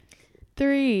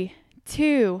3,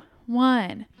 2,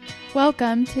 1.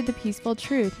 Welcome to The Peaceful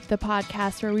Truth, the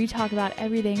podcast where we talk about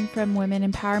everything from women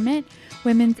empowerment,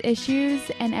 women's issues,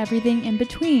 and everything in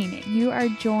between. You are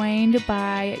joined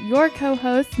by your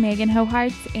co-hosts, Megan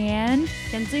Hoharts and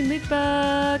Kenzie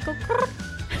McBuck.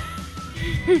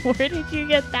 Where did you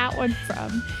get that one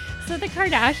from? So the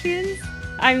Kardashians,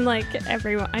 I'm like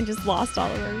everyone. I just lost all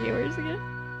of our viewers again.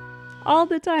 All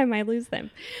the time I lose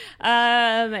them.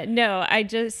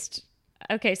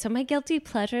 Okay, so my guilty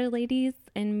pleasure, ladies,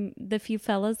 and the few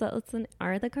fellas that listen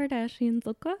are the Kardashians,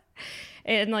 okay?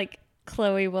 And like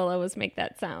Khloe will always make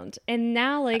that sound. And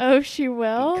now like Oh, she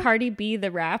will? Cardi B,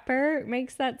 the rapper,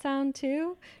 makes that sound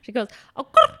too. She goes, oh,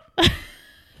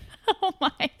 Oh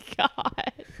my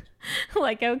God.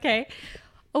 like, okay.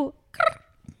 Oh,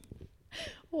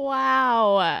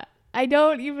 Wow. I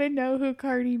don't even know who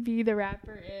Cardi B, the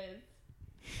rapper,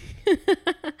 is.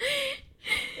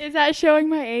 Is that showing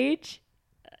my age?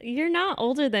 you're not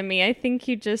older than me. I think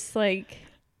you just like...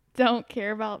 Don't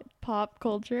care about pop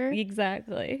culture.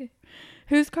 Exactly.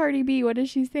 Who's Cardi B? What does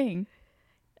she sing?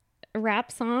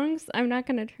 Rap songs? I'm not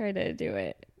going to try to do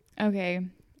it. Okay,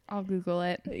 I'll Google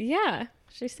it. Yeah,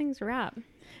 she sings rap.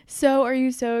 So, are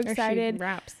you so Or she excited?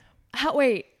 raps.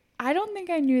 Wait, I don't think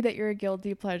I knew that your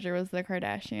guilty pleasure was the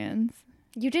Kardashians.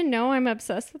 You didn't know I'm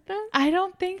obsessed with them? I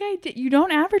don't think I did. You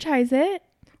don't advertise it.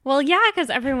 Well, yeah, because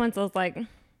everyone's always like...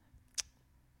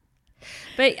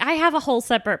 But I have a whole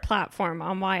separate platform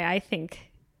on why I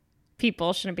think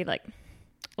people shouldn't be like...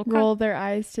 Okay. Roll their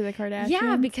eyes to the Kardashians.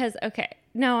 Yeah, because, okay.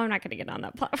 No, I'm not going to get on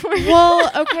that platform.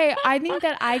 Well, okay, I think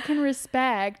that I can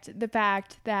respect the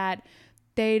fact that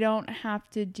they don't have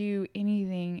to do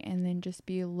anything and then just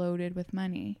be loaded with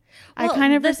money. Well, I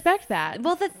kind of respect that.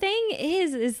 Well, the thing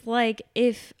is like,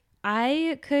 if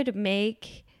I could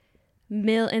make...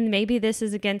 and maybe this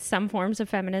is against some forms of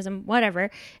feminism,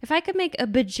 whatever. If I could make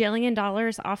 $1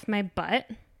 bajillion off my butt...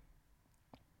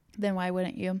 Then why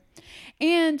wouldn't you?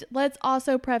 And let's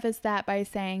also preface that by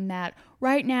saying that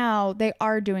right now they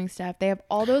are doing stuff. They have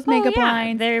all those makeup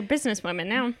lines. They're business women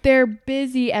now. They're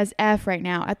busy as F right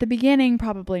now. At the beginning,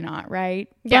 probably not, right?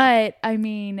 Yeah. But I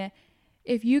mean,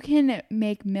 if you can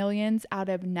make millions out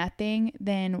of nothing,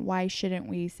 then why shouldn't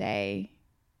we say,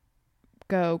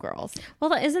 go girls?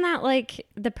 Well, isn't that like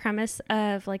the premise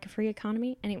of like a free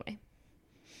economy? Anyway,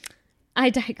 I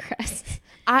digress.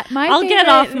 I'll get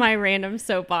off my random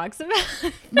soapbox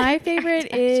about my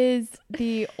favorite is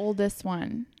the oldest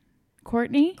one,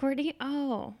 Kourtney. Kourtney.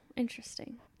 Oh,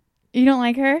 interesting. You don't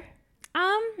like her?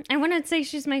 I wouldn't say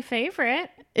she's my favorite.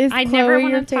 Is I Khloe never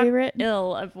want your to talk favorite?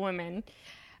 ill of women.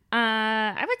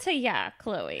 I would say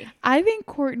Khloe. I think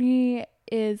Kourtney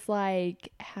is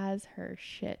like has her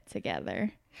shit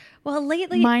together. Well,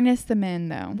 lately, minus the men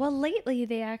though. Well, lately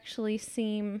they actually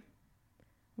seem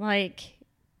like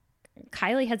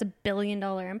Kylie has $1 billion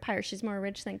empire. She's more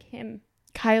rich than Kim.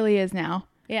 Kylie is now.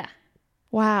 Yeah.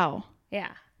 Wow.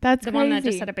 Yeah. That's the crazy. one that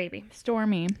just had a baby.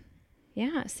 Stormy.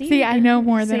 Yeah. See, I know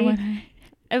more than what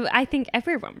I think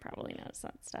everyone probably knows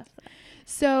that stuff.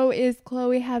 So is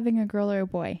Khloe having a girl or a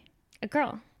boy? A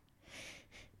girl.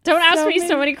 Don't ask me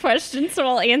so many questions, so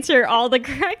I'll answer all the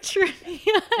correct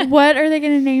trivia. What are they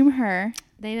going to name her?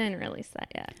 They didn't release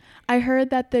that yet. I heard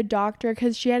that the doctor,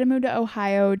 because she had to move to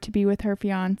Ohio to be with her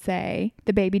fiance,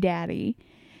 the baby daddy.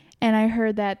 And I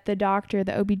heard that the doctor,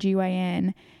 the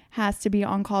OBGYN, has to be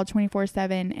on call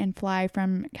 24/7 and fly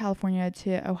from California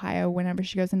to Ohio whenever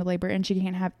she goes into labor, and she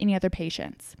can't have any other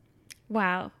patients.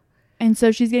 Wow. And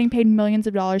so she's getting paid millions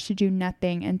of dollars to do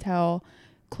nothing until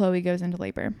Khloe goes into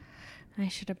labor. I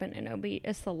should have been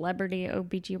a celebrity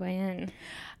OBGYN.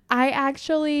 I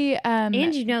actually... and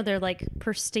you know they're like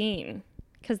pristine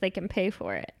because they can pay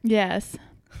for it. Yes.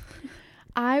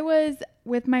 I was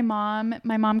with my mom.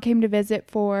 My mom came to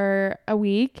visit for a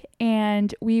week,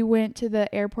 and we went to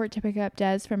the airport to pick up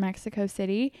Des from Mexico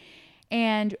City,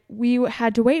 and we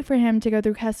had to wait for him to go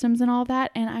through customs and all that.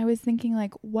 And I was thinking,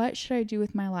 like, what should I do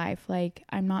with my life? Like,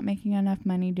 I'm not making enough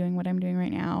money doing what I'm doing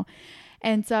right now.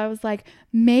 And so I was like,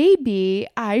 maybe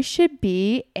I should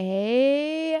be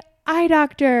a eye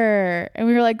doctor. And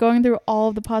we were like going through all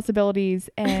of the possibilities,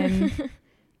 and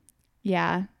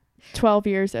yeah, 12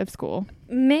 years of school.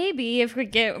 Maybe if we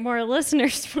get more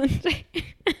listeners one day.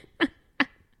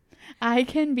 I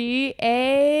can be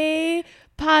a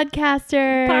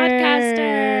podcaster.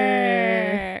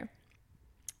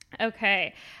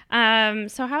 Okay.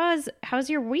 So how's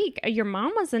your week? Your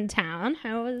mom was in town.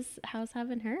 How's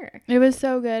having her? It was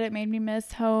so good. It made me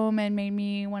miss home and made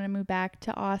me want to move back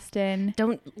to Austin.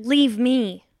 Don't leave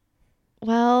me.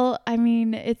 Well, I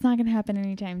mean, it's not going to happen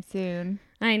anytime soon.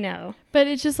 I know. But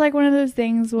it's just like one of those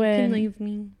things You when... can leave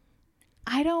me.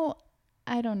 I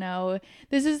don't know.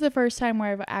 This is the first time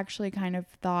where I've actually kind of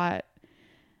thought,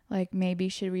 like, maybe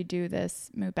should we do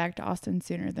this, move back to Austin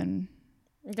sooner than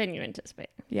you anticipate.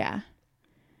 Yeah.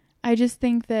 I just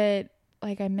think that,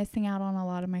 like, I'm missing out on a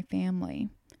lot of my family.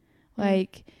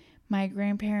 Like, my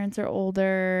grandparents are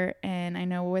older, and I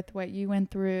know with what you went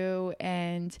through,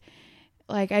 and,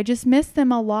 like, I just miss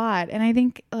them a lot. And I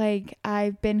think, like,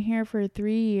 I've been here for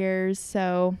 3 years,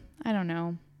 so I don't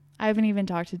know. I haven't even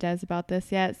talked to Des about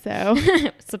this yet, so.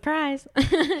 Surprise.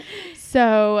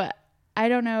 So, I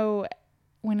don't know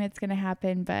when it's going to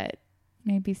happen, but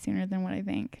maybe sooner than what I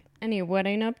think. Any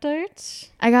wedding updates?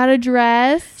 I got a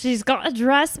dress. She's got a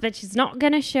dress, but she's not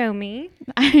going to show me.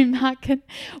 I'm not going to.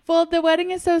 Well, the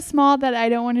wedding is so small that I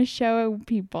don't want to show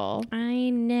people. I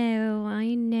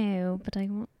know, but I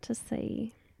want to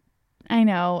see. I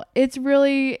know. It's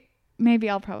really, maybe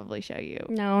I'll probably show you.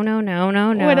 No.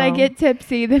 When I get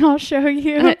tipsy, then I'll show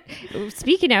you.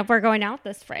 Speaking of, we're going out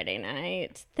this Friday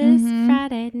night.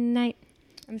 Friday night.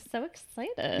 I'm so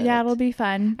excited. Yeah, it'll be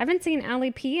fun. I haven't seen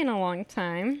Allie P in a long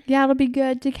time. Yeah, it'll be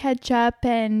good to catch up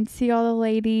and see all the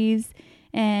ladies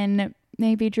and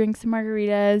maybe drink some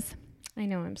margaritas. I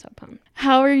know, I'm so pumped.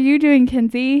 How are you doing,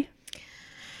 Kinsey?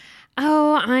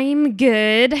 Oh, I'm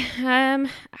good.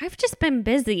 I've just been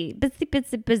busy.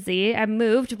 I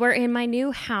moved. We're in my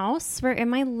new house. We're in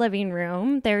my living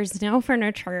room. There's no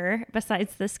furniture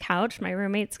besides this couch, my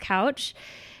roommate's couch.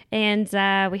 And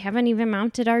we haven't even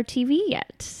mounted our TV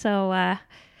yet. So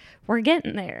we're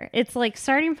getting there. It's like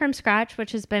starting from scratch,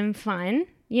 which has been fun.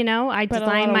 You know, I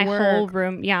designed my whole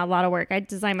room. Yeah, a lot of work. I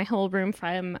designed my whole room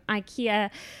from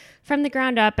IKEA from the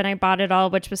ground up, and I bought it all,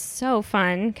 which was so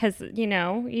fun because, you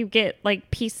know, you get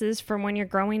like pieces from when you're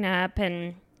growing up,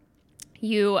 and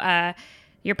you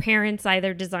your parents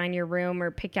either design your room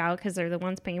or pick out because they're the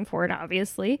ones paying for it,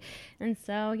 obviously. And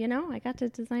so, you know, I got to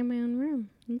design my own room.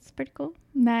 It's pretty cool.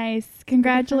 Nice.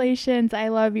 Congratulations. I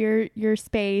love your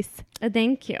space.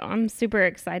 Thank you. I'm super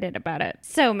excited about it.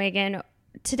 So, Megan,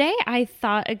 today I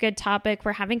thought a good topic.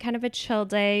 We're having kind of a chill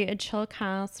day, a chill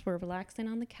cast. We're relaxing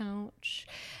on the couch.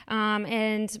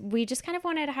 And we just kind of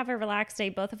wanted to have a relaxed day.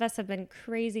 Both of us have been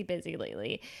crazy busy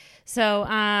lately.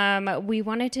 So we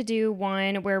wanted to do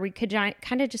one where we could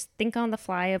kind of just think on the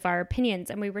fly of our opinions.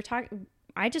 And we were talking,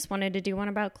 I just wanted to do one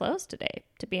about clothes today,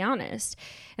 to be honest.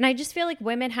 And I just feel like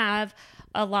women have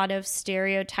a lot of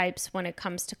stereotypes when it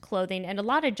comes to clothing and a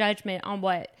lot of judgment on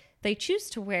what they choose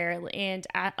to wear, and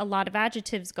a lot of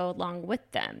adjectives go along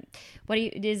with them.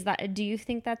 Do you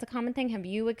think that's a common thing? Have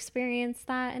you experienced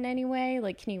that in any way?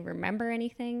 Like, can you remember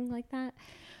anything like that?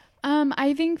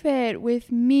 I think that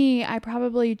with me, I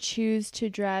probably choose to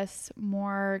dress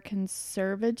more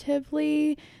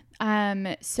conservatively.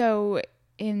 So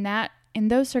in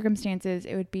those circumstances,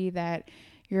 it would be that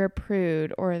you're a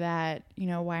prude, or that, you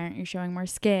know, why aren't you showing more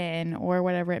skin, or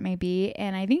whatever it may be.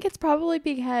 And I think it's probably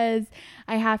because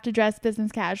I have to dress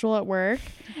business casual at work.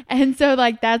 And so,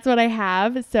 like, that's what I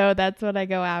have. So that's what I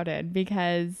go out in,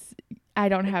 because I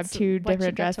don't have two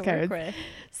different dress codes.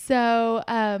 So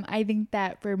I think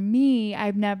that for me,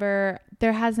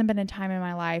 there hasn't been a time in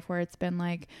my life where it's been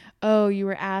like, oh, you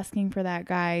were asking for that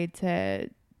guy to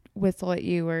whistle at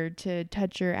you or to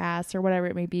touch your ass or whatever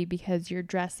it may be because you're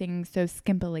dressing so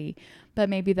skimpily. But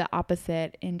maybe the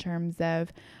opposite in terms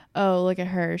of, oh, look at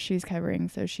her, she's covering,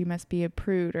 so she must be a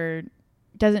prude, or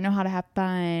doesn't know how to have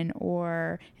fun,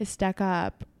 or is stuck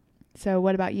up. So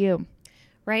what about you?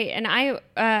 Right. And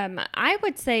I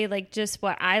would say, like, just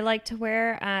what I like to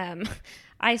wear.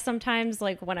 I sometimes,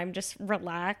 like, when I'm just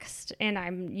relaxed and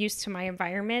I'm used to my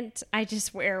environment, I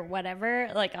just wear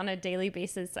whatever. Like, on a daily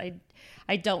basis, I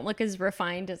don't look as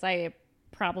refined as I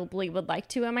probably would like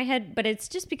to in my head, but it's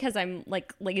just because I'm,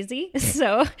 like, lazy.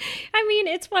 So, I mean,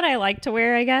 it's what I like to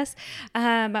wear, I guess.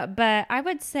 But I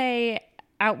would say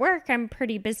at work, I'm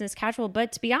pretty business casual.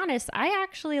 But to be honest, I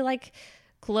actually like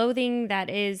clothing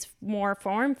that is more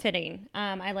form-fitting.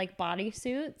 I like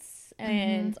bodysuits.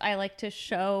 And I like to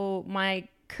show my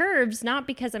curves, not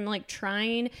because I'm, like,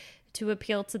 trying to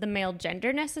appeal to the male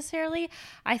gender necessarily.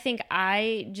 I think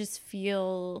I just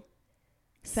feel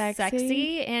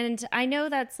sexy. And I know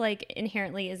that's, like,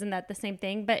 inherently, isn't that the same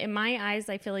thing? But in my eyes,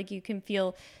 I feel like you can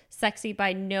feel sexy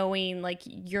by knowing, like,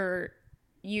 you're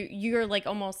like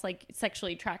almost like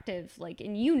sexually attractive, like,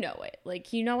 and you know it,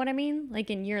 like, you know what I mean?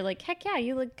 Like, and you're like, heck yeah,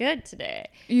 you look good today.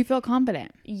 You feel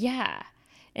confident. Yeah.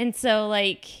 And so,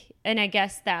 like, and I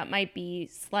guess that might be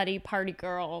slutty party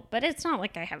girl, but it's not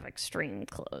like I have extreme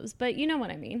clothes, but you know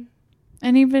what I mean?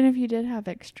 And even if you did have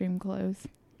extreme clothes.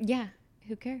 Yeah.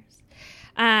 Who cares?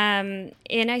 And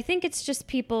I think it's just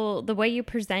people, the way you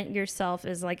present yourself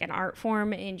is like an art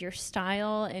form and your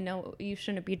style, and no, you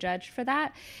shouldn't be judged for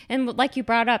that. And like you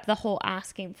brought up the whole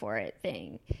asking for it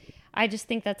thing. I just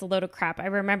think that's a load of crap. I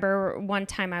remember one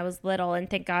time I was little, and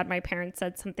thank God my parents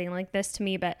said something like this to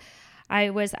me, but I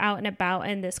was out and about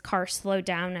and this car slowed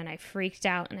down and I freaked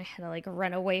out and I had to like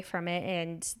run away from it.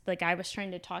 And the guy was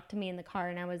trying to talk to me in the car,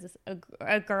 and I was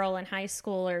a girl in high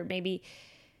school or maybe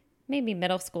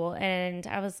middle school. And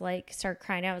I was like, start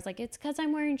crying. I was like, it's because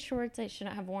I'm wearing shorts. I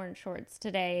shouldn't have worn shorts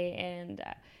today. And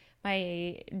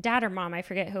my dad or mom, I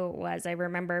forget who it was. I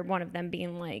remember one of them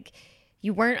being like,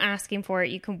 you weren't asking for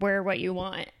it. You can wear what you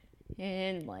want.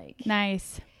 And like,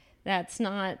 Nice. that's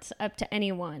not up to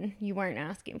anyone. You weren't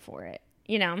asking for it,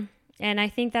 you know? And I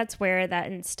think that's where that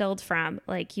instilled from,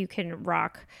 like, you can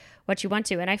rock what you want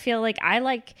to. And I feel like I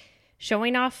like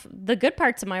showing off the good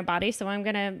parts of my body. So I'm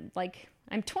going to like,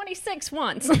 I'm 26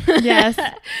 once. Yes.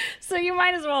 So you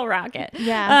might as well rock it.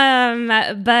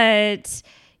 Yeah. But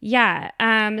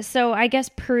yeah. So I guess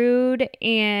prude,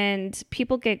 and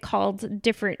people get called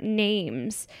different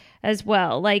names as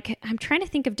well. Like, I'm trying to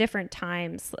think of different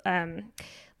times.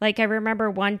 Like, I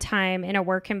remember one time in a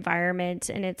work environment,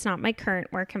 and it's not my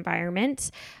current work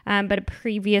environment, but a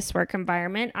previous work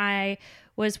environment, I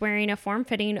was wearing a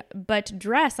form-fitting but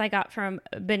dress I got from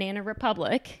Banana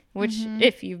Republic, which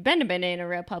if you've been to Banana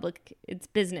Republic, it's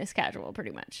business casual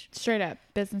pretty much. Straight up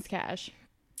business cash.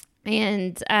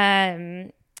 And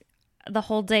the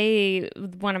whole day,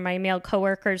 one of my male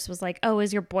coworkers was like, oh,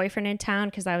 is your boyfriend in town?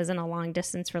 Because I was in a long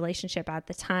distance relationship at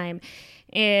the time.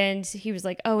 And he was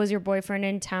like, oh, is your boyfriend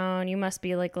in town? You must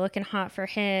be like looking hot for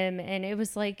him. And it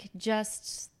was like,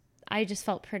 I just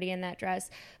felt pretty in that dress.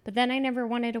 But then I never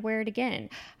wanted to wear it again.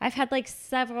 I've had like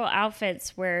several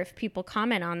outfits where if people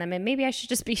comment on them, and maybe I should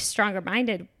just be stronger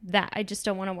minded, that I just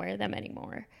don't want to wear them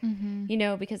anymore. You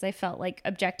know, because I felt like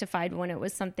objectified when it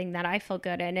was something that I felt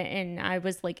good in, and I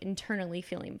was like internally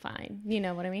feeling fine. You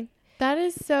know what I mean? That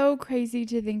is so crazy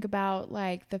to think about,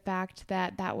 like the fact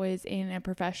that that was in a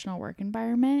professional work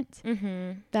environment,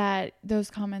 that those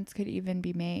comments could even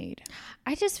be made.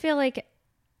 I just feel like,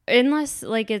 unless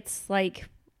like it's like,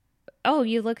 oh,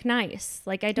 you look nice.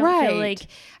 Like, I don't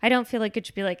feel like it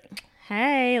should be like,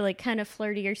 hey, like kind of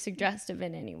flirty or suggestive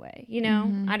in any way, you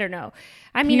know? I don't know.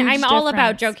 I mean, Huge I'm all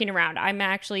about difference. joking around. I'm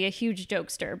actually a huge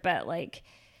jokester, but like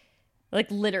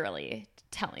literally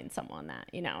telling someone that,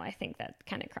 you know, I think that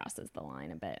kind of crosses the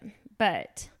line a bit.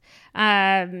 But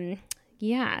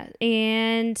yeah.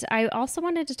 And I also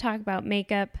wanted to talk about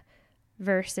makeup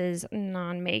versus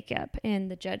non-makeup and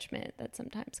the judgment that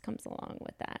sometimes comes along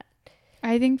with that.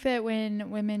 I think that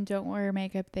when women don't wear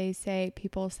makeup,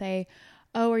 people say,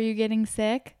 oh, are you getting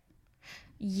sick?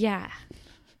 Yeah.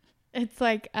 It's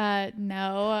like,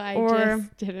 no, I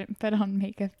just didn't put on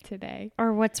makeup today.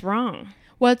 Or what's wrong?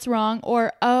 What's wrong?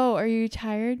 Or, oh, are you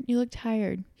tired? You look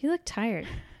tired. You look tired.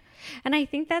 And I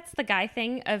think that's the guy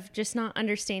thing of just not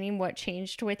understanding what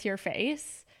changed with your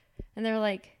face. And they're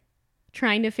like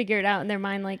trying to figure it out in their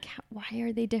mind, like, why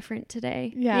are they different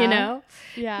today? Yeah. You know?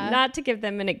 Yeah. Not to give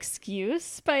them an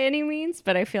excuse by any means,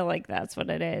 but I feel like that's what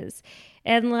it is.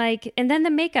 And like, and then the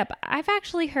makeup. I've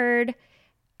actually heard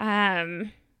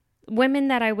women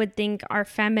that I would think are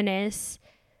feminists,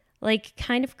 like,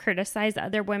 kind of criticize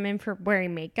other women for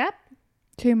wearing makeup.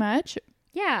 Too much?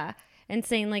 Yeah. And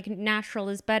saying like natural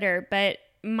is better. But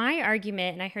my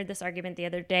argument, and I heard this argument the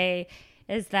other day,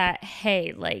 is that,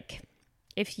 hey, like,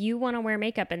 if you want to wear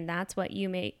makeup and that's what you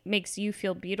makes you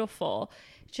feel beautiful,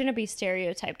 it shouldn't be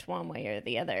stereotyped one way or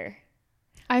the other.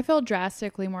 I feel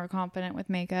drastically more confident with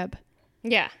makeup.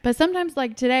 Yeah. But sometimes,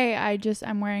 like today,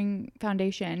 I'm wearing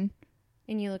foundation.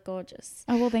 And you look gorgeous.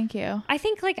 Oh, well, thank you. I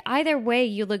think like either way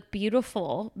you look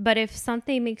beautiful, but if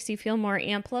something makes you feel more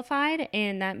amplified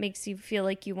and that makes you feel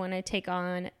like you want to take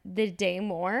on the day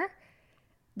more,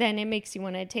 then it makes you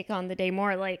want to take on the day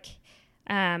more. Like,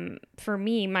 for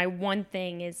me, my one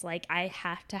thing is like, I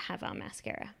have to have on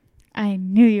mascara. I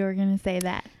knew you were going to say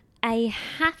that. I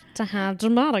have to have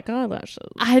dramatic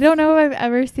eyelashes. I don't know if I've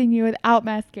ever seen you without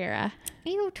mascara.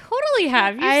 You totally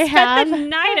have. You I spent have. the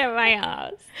night at my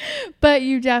house. But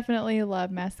you definitely love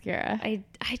mascara.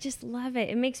 I just love it.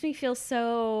 It makes me feel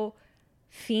so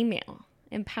female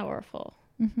and powerful.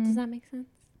 Does that make sense?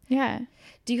 Yeah.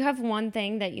 Do you have one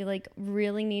thing that you like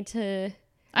really need to?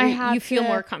 You feel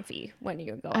more comfy when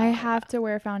you go out? I have to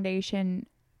wear foundation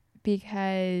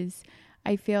because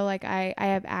I feel like I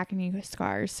have acne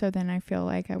scars. So then I feel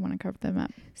like I want to cover them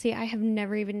up. See, I have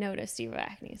never even noticed you have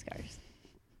acne scars.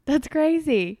 That's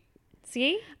crazy.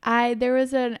 See? There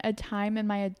was a time in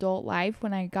my adult life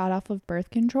when I got off of birth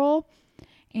control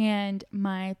and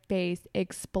my face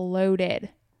exploded.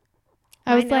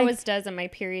 I Mine was like, always does on my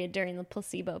period during the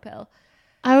placebo pill.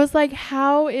 I was like,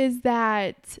 how is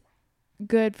that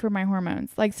good for my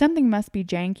hormones? Like, something must be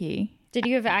janky. Did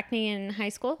you have acne in high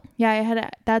school? Yeah,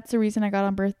 that's the reason I got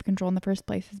on birth control in the first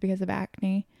place, is because of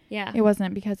acne. Yeah. It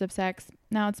wasn't because of sex.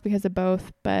 Now it's because of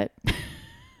both, but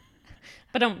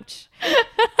But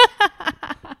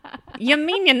you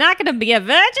mean you're not going to be a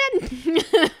virgin?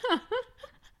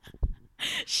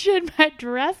 should my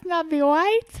dress not be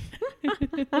white?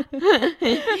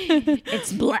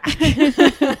 It's black.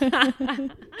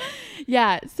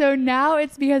 Yeah, so now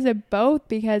it's because of both,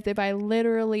 because I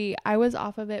was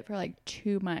off of it for like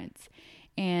 2 months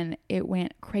and it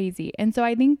went crazy. And so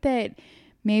I think that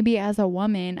maybe as a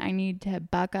woman, I need to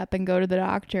buck up and go to the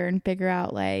doctor and figure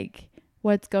out like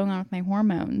what's going on with my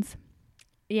hormones.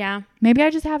 Yeah. Maybe I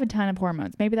just have a ton of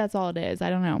hormones. Maybe that's all it is. I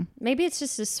don't know. Maybe it's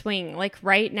just a swing. Like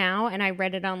right now, and I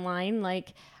read it online,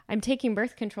 like I'm taking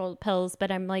birth control pills,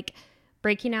 but I'm like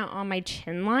breaking out on my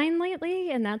chin line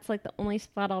lately. And that's like the only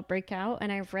spot I'll break out. And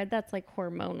I've read that's like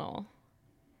hormonal.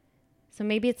 So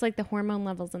maybe it's like the hormone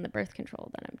levels in the birth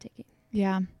control that I'm taking.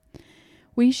 Yeah.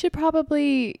 We should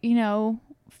probably,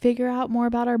 figure out more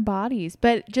about our bodies.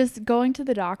 But just going to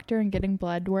the doctor and getting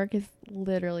blood work is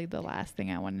literally the last thing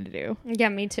I want to do. Yeah,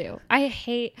 me too. I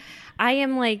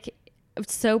am like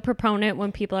so proponent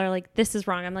when people are like, this is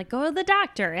wrong. I'm like, go to the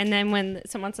doctor. And then when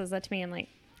someone says that to me, I'm like,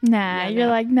 nah, you're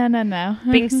like, no.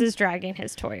 Binks is dragging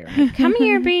his toy around. Come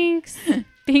here, Binks.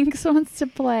 Binks wants to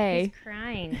play. He's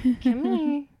crying. Come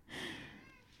here.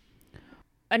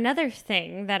 Another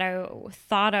thing that I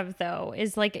thought of, though,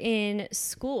 is like in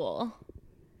school,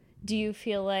 do you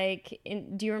feel like,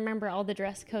 do you remember all the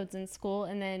dress codes in school,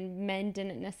 and then men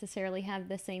didn't necessarily have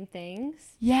the same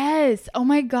things? Yes. Oh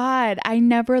my God. I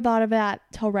never thought of that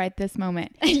till right this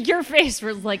moment. Your face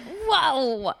was like,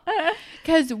 whoa.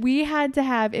 Because we had to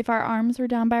have, if our arms were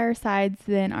down by our sides,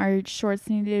 then our shorts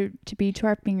needed to be to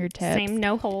our fingertips. Same,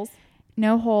 no holes.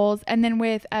 No holes. And then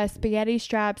with spaghetti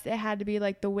straps, it had to be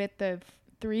like the width of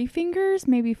 3 fingers,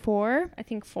 maybe 4. I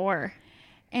think 4.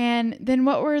 And then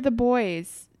what were the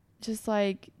boys? Just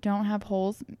like don't have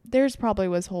holes. Theirs probably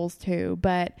was holes too,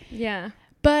 but yeah.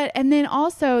 And then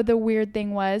also the weird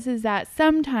thing is that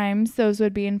sometimes those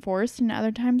would be enforced and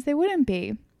other times they wouldn't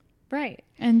be. Right.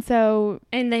 And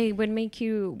they would make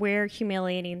you wear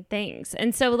humiliating things.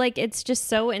 And so like it's just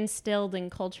so instilled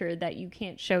in culture that you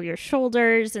can't show your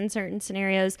shoulders in certain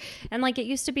scenarios. And like it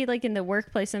used to be like in the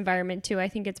workplace environment too. I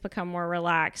think it's become more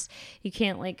relaxed.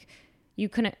 You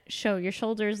couldn't show your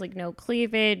shoulders, like no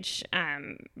cleavage,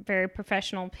 very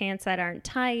professional pants that aren't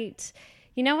tight.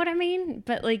 You know what I mean?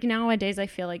 But like nowadays I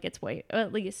feel like it's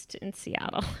at least in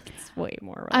Seattle, it's way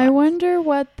more relaxed. I wonder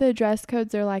what the dress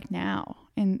codes are like now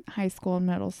in high school and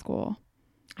middle school.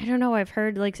 I don't know. I've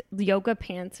heard like yoga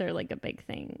pants are like a big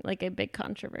thing, like a big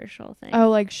controversial thing. Oh,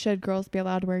 like should girls be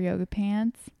allowed to wear yoga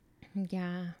pants?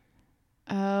 Yeah.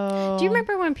 Oh. Do you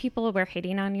remember when people were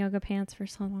hating on yoga pants for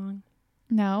so long?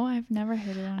 No, I've never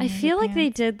hated on I feel like they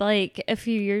did like a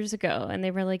few years ago and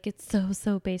they were like, it's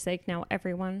so basic. Now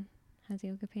everyone has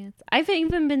yoga pants. I've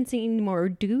even been seeing more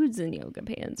dudes in yoga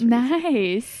pants.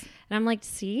 Nice. And I'm like,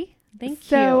 see? Thank you.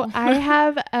 So I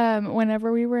have,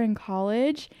 whenever we were in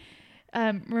college,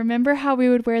 remember how we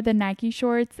would wear the Nike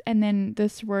shorts and then the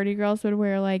sorority girls would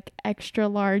wear like extra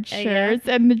large shirts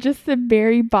and just the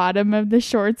very bottom of the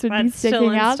shorts would be sticking still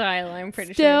in out. Style, I'm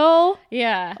pretty sure. Still?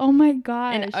 Yeah. Oh my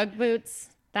gosh. And Ugg boots.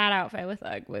 That outfit with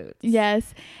Ugg boots.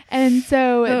 Yes. And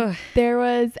so there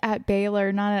was at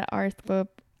Baylor, not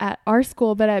at our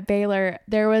school, but at Baylor,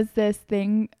 there was this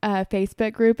thing,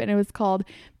 Facebook group, and it was called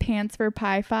Pants for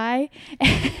Pi-Fi.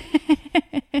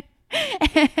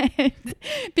 And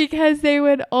because they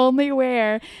would only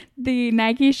wear the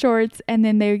Nike shorts and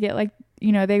then they would get like,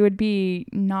 they would be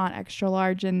not extra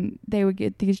large and they would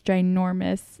get these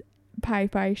ginormous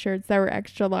Pi-Fi shirts that were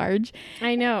extra large.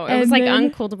 I know. It was like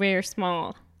uncool to wear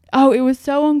small. Oh, it was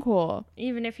so uncool.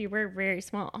 Even if you were very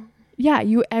small. Yeah,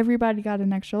 everybody got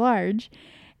an extra large.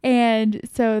 And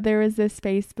so there was this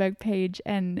Facebook page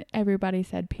and everybody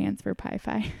said pants for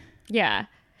Pi-Fi. Yeah.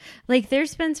 Like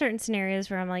there's been certain scenarios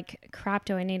where I'm like, crap,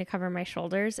 do I need to cover my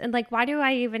shoulders? And like, why do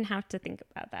I even have to think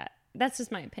about that? That's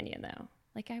just my opinion though.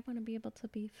 Like I want to be able to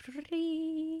be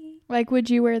free. Like,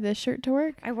 would you wear this shirt to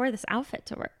work? I wore this outfit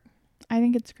to work. I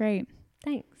think it's great.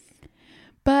 Thanks.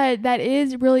 But that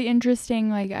is really interesting.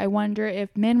 Like, I wonder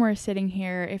if men were sitting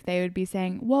here, if they would be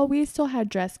saying, well, we still had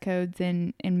dress codes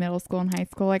in middle school and high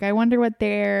school. Like, I wonder what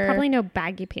they're... Probably no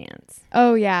baggy pants.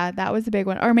 Oh, yeah. That was a big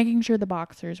one. Or making sure the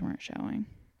boxers weren't showing.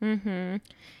 Mm-hmm.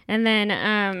 And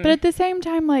then, But at the same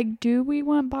time, like, do we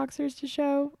want boxers to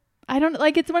show? I don't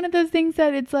like. It's one of those things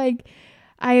that it's like,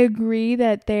 I agree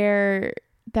that the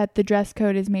dress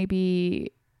code is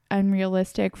maybe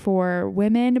unrealistic for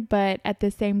women, but at the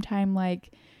same time,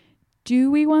 like,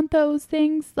 do we want those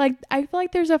things? Like, I feel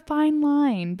like there's a fine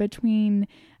line between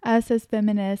us as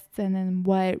feminists and then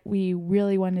what we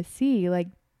really want to see. Like,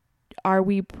 are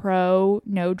we pro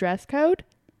no dress code?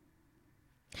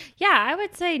 yeah, I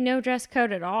would say no dress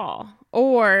code at all,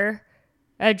 or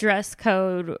a dress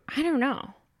code. I don't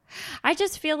know. I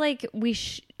just feel like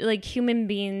like human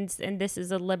beings, and this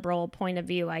is a liberal point of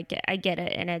view. I get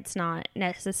it, and it's not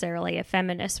necessarily a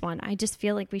feminist one. I just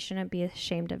feel like we shouldn't be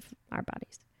ashamed of our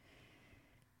bodies.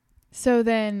 So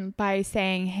then by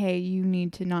saying, hey, you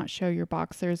need to not show your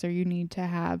boxers, or you need to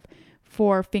have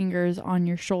 4 fingers on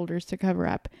your shoulders to cover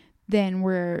up, then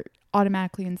we're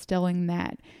automatically instilling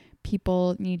that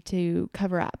people need to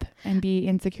cover up and be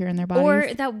insecure in their bodies.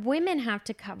 Or that women have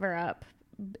to cover up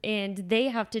and they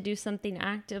have to do something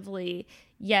actively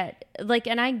yet. Like,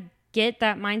 and I get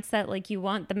that mindset. Like, you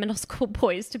want the middle school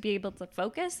boys to be able to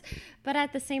focus, but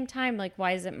at the same time, like,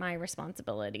 why is it my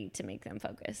responsibility to make them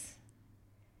focus?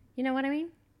 You know what I mean?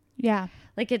 Yeah.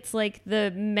 Like, it's like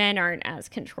the men aren't as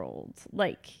controlled.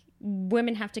 Like,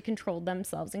 women have to control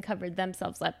themselves and cover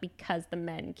themselves up because the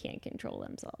men can't control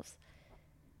themselves.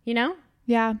 You know?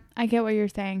 Yeah, I get what you're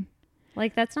saying.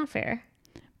 Like, that's not fair.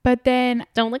 But then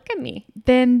Don't look at me.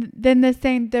 Then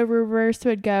the reverse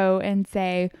would go and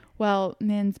say, well,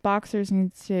 men's boxers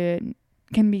can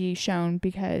be shown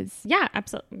because. Yeah,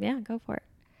 absolutely. Yeah, go for it.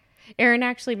 Aaron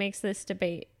actually makes this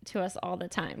debate to us all the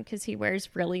time because he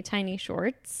wears really tiny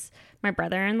shorts. My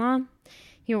brother-in-law,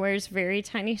 he wears very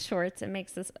tiny shorts and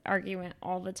makes this argument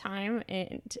all the time.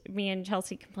 And me and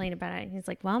Chelsea complain about it. And he's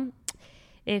like, well,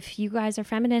 if you guys are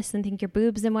feminists and think your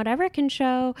boobs and whatever can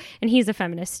show, and he's a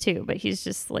feminist too, but he's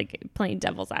just like playing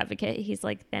devil's advocate. He's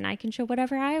like, then I can show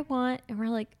whatever I want. And we're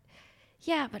like,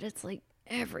 yeah, but it's like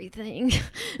everything.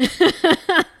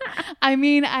 I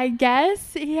mean, I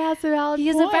guess he has a valid point. He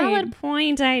has a valid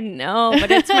point, I know,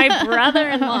 but it's my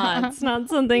brother-in-law. It's not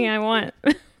something I want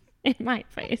in my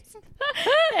face.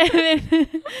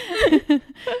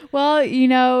 Well, you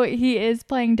know, he is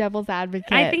playing devil's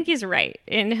advocate. I think he's right.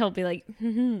 And he'll be like,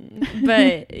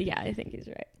 but yeah, I think he's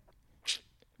right.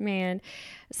 Man.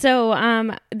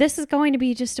 So this is going to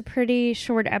be just a pretty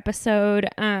short episode.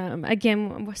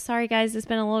 Again, we're sorry guys, it's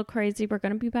been a little crazy. We're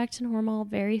going to be back to normal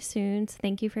very soon. So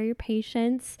thank you for your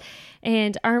patience.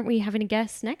 And aren't we having a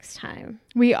guest next time?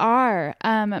 We are.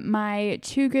 My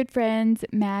 2 good friends,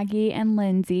 Maggie and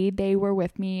Lindsay, they were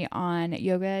with me on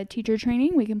yoga teacher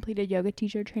training. We completed yoga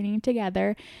teacher training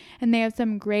together, and they have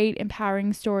some great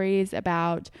empowering stories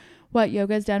about what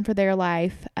yoga has done for their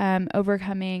life,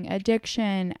 overcoming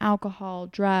addiction, alcohol,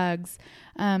 drugs,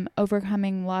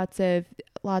 overcoming lots of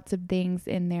things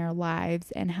in their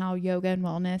lives, and how yoga and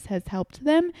wellness has helped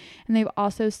them. And they've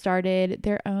also started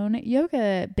their own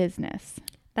yoga business.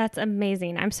 That's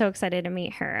amazing. I'm so excited to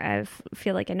meet her. I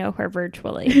feel like I know her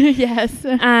virtually. Yes.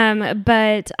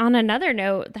 But on another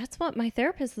note, that's what my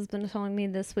therapist has been telling me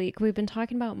this week. We've been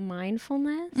talking about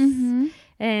mindfulness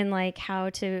and like how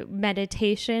to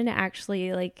meditation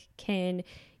actually like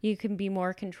you can be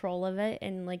more control of it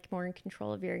and like more in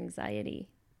control of your anxiety.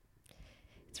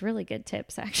 It's really good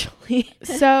tips actually.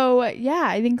 So yeah,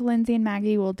 I think Lindsay and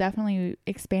Maggie will definitely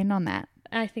expand on that.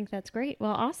 I think that's great.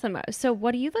 Well, awesome. So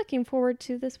what are you looking forward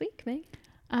to this week, Meg?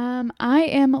 I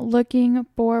am looking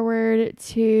forward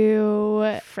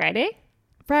to Friday.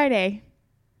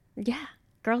 Yeah.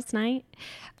 Girls' night.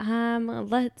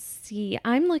 Let's see.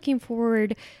 I'm looking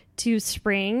forward to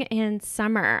spring and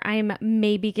summer. I'm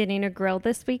maybe getting a grill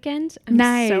this weekend.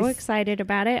 I'm so excited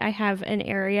about it. I have an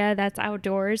area that's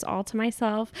outdoors all to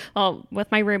myself. Well, with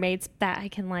my roommates that I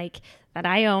can that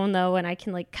I own though, and I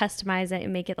can customize it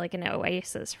and make it like an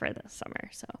oasis for the summer.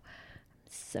 So I'm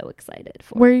so excited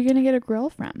for Where are you going to get a grill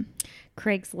from?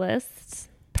 Craigslist.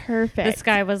 Perfect. This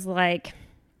guy was like,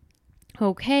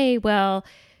 okay, well,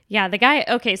 yeah, the guy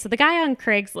on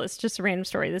Craigslist, just a random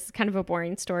story. This is kind of a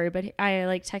boring story, but I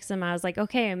texted him. I was like,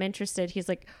 okay, I'm interested. He's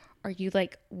like, are you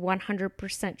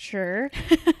 100% sure?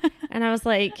 And I was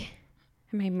like,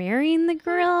 am I marrying the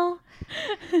girl?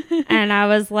 And I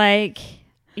was like,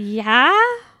 yeah.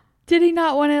 Did he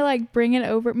not want to bring it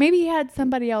over? Maybe he had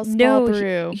somebody else fall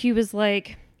through. He was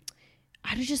like,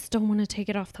 I just don't want to take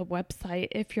it off the website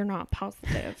if you're not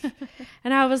positive.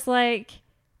 And I was like,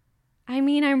 I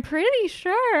mean, I'm pretty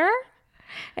sure.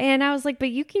 And I was like, but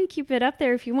you can keep it up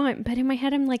there if you want. But in my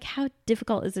head, I'm like, how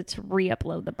difficult is it to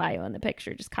re-upload the bio and the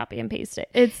picture? Just copy and paste it.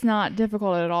 It's not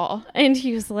difficult at all. And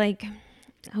he was like,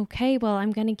 okay, well,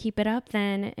 I'm going to keep it up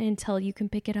then until you can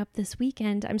pick it up this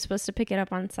weekend. I'm supposed to pick it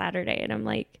up on Saturday. And I'm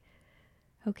like,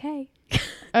 okay.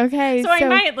 Okay. So I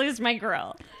might lose my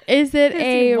grill. Is it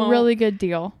a really good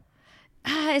deal?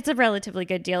 It's a relatively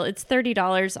good deal. It's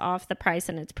 $30 off the price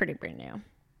and it's pretty brand new.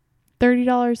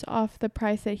 $30 off the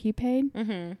price that he paid?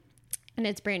 Mm-hmm. And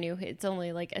it's brand new. It's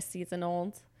only like a season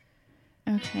old.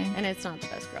 Okay. And it's not the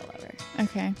best grill ever.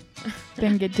 Okay.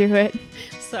 Then do it.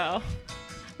 So,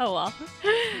 oh well.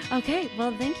 Okay.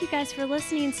 Well, thank you guys for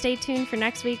listening. Stay tuned for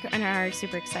next week and our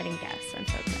super exciting guests. I'm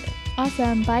so excited.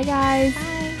 Awesome. Bye, guys.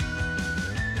 Bye.